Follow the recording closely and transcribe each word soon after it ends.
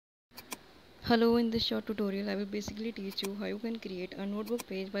Hello, in this short tutorial I will basically teach you how you can create a notebook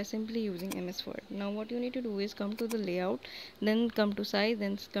page by simply using MS Word. Now what you need to do is come to the layout, then come to size,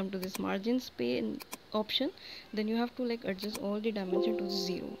 then come to this margins pane option. Then you have to adjust all the dimension to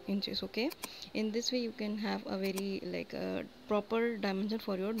 0 inches. Okay, in this way you can have a very proper dimension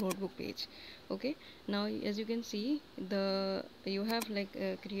for your notebook page. Okay, now as you can see, the you have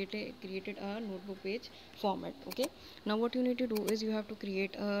created a notebook page format. Okay, now what you need to do is you have to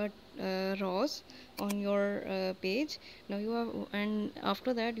create a rows on your page. Now you have, and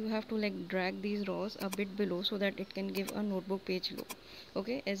after that you have to drag these rows a bit below so that it can give a notebook page look.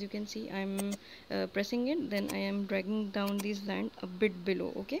 Okay, as you can see, I'm pressing it, then I am dragging down these lines a bit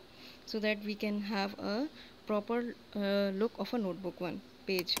below. Okay, so that we can have a proper look of a notebook one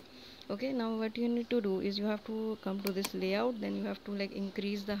page. Okay, now what you need to do is you have to come to this layout, then you have to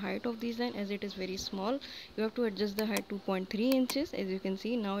increase the height of this line as it is very small. You have to adjust the height to 0.3 inches. As you can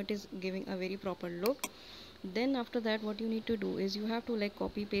see, now it is giving a very proper look. Then after that what you need to do is you have to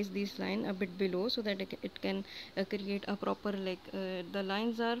copy paste this line a bit below so that it can create a proper the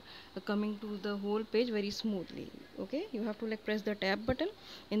lines are coming to the whole page very smoothly. Okay, you have to press the tab button.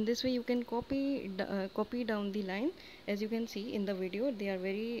 In this way you can copy down the line. As you can see in the video, they are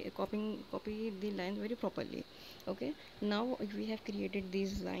very copy the lines very properly. Okay, now if we have created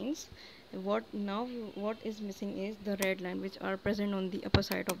these lines, what is missing is the red line which are present on the upper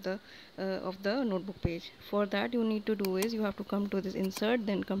side of the notebook page. For that you need to do is you have to come to this insert,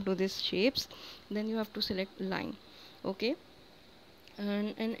 then come to this shapes, then you have to select line. Okay,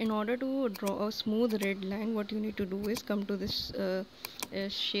 and in order to draw a smooth red line, what you need to do is come to this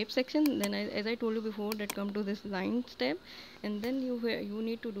shape section. Then as I told you before, that come to this lines tab, and then you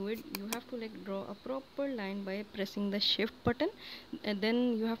need to do it. You have to draw a proper line by pressing the shift button, and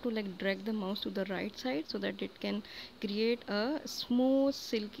then you have to drag the mouse to the right side so that it can create a smooth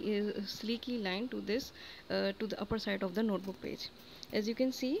silky sleeky line to this to the upper side of the notebook page. As you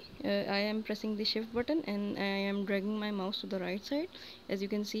can see, I am pressing the shift button and I am dragging my mouse to the right side. As you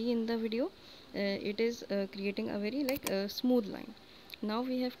can see in the video, it is creating a very smooth line. Now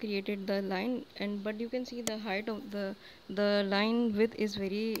we have created the line, and but you can see the height of the line width is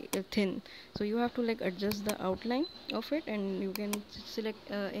very thin, so you have to adjust the outline of it, and you can select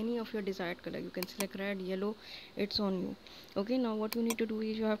any of your desired color. You can select red, yellow, it's on you. Okay, now what you need to do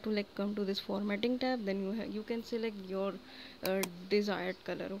is you have to come to this formatting tab, then you can select your desired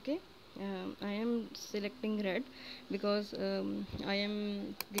color. Okay, I am selecting red because I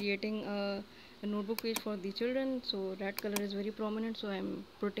am creating a notebook page for the children, so red color is very prominent, so I am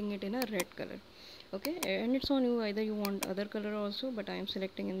putting it in a red color. Okay, and it's on you, either you want other color also, but I am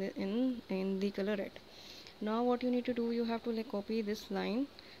selecting in the color red. Now what you need to do, you have to copy this line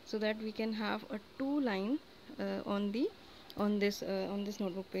so that we can have a two line on this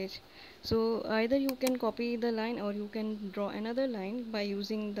notebook page. So either you can copy the line or you can draw another line by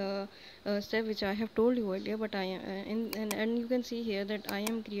using the step which I have told you earlier, but I am and you can see here that I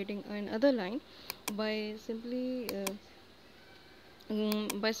am creating another line by simply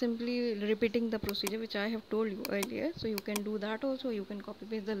repeating the procedure which I have told you earlier. So you can do that also, you can copy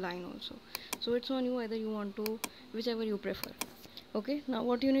paste the line also. So it's on you, either you want to, whichever you prefer. Okay, now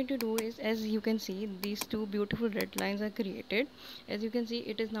what you need to do is, as you can see, these two beautiful red lines are created. As you can see,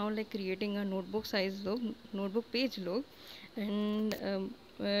 it is now creating a notebook size look, notebook page look, and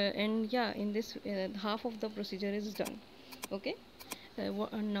yeah, in this half of the procedure is done. Okay,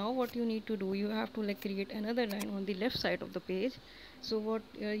 now what you need to do, you have to create another line on the left side of the page. So what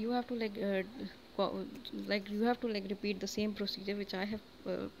you have to you have to repeat the same procedure which I have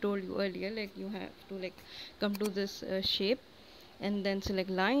told you earlier. You have to come to this shape, and then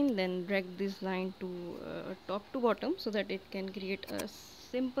select line, then drag this line to top to bottom so that it can create a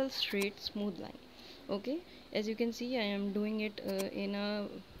simple straight smooth line. Okay, as you can see, I am doing it in a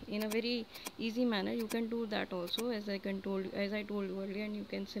very easy manner. You can do that also, as I told you earlier, and you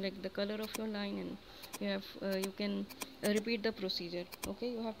can select the color of your line, and you can repeat the procedure.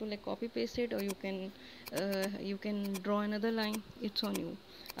 Okay, you have to copy paste it, or you can draw another line. It's on you.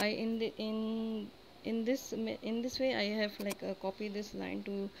 I in this way I have copy this line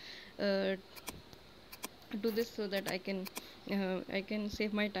to uh, do this so that I can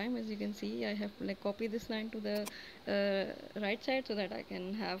save my time. As you can see, I have copy this line to the right side so that I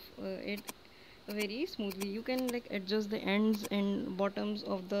can have it very smoothly. You can adjust the ends and bottoms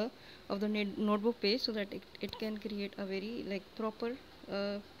of the notebook page so that it can create a very proper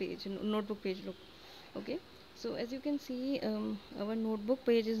notebook page look. Okay, so as you can see, our notebook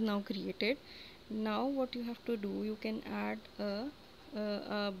page is now created. Now what you have to do, you can add a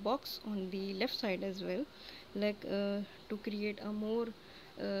box on the left side as well, to create a more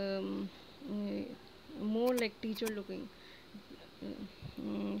um, more like teacher looking.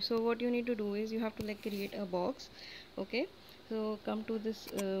 So what you need to do is you have to like create a box. Okay, so come to this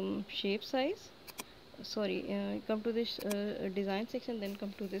shape size, sorry, come to this design section, then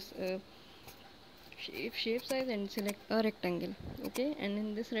come to this shape size and select a rectangle. Okay, and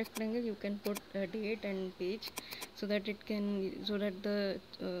in this rectangle you can put a date and page, so that it can, so that the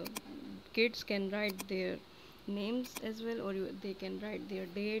kids can write their names as well, or they can write their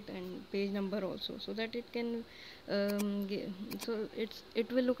date and page number also, so that it can so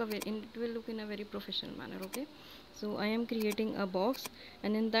it will look it will look in a very professional manner. Okay, so I am creating a box,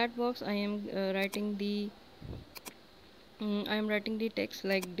 and in that box I am writing the I am writing the text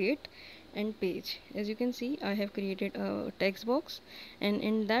like date and page. As you can see, I have created a text box, and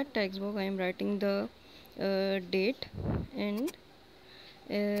in that text box I am writing the date and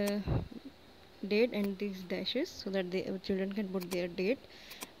uh, date and these dashes, so that the children can put their date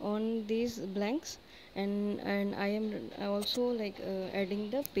on these blanks. And I am also like adding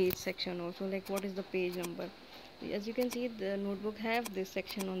the page section also, like what is the page number. As you can see, the notebook have this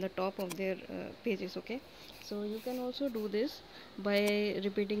section on the top of their pages. Okay, so you can also do this by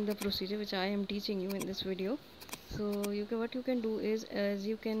repeating the procedure which I am teaching you in this video. So you can, what you can do is, as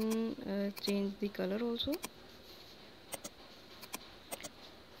you can change the color also,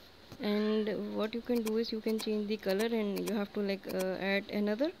 and what you can do is you can change the color, and you have to like add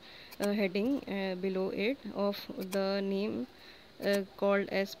another heading below it of the name called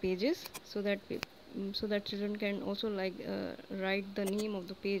as pages, so that so that children can also like write the name of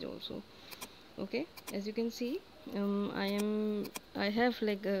the page also. Okay, as you can see, I have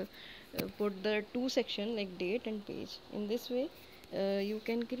like put the two section like date and page. In this way you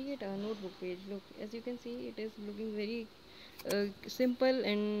can create a notebook page. Look, as you can see, it is looking very simple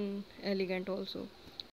and elegant also.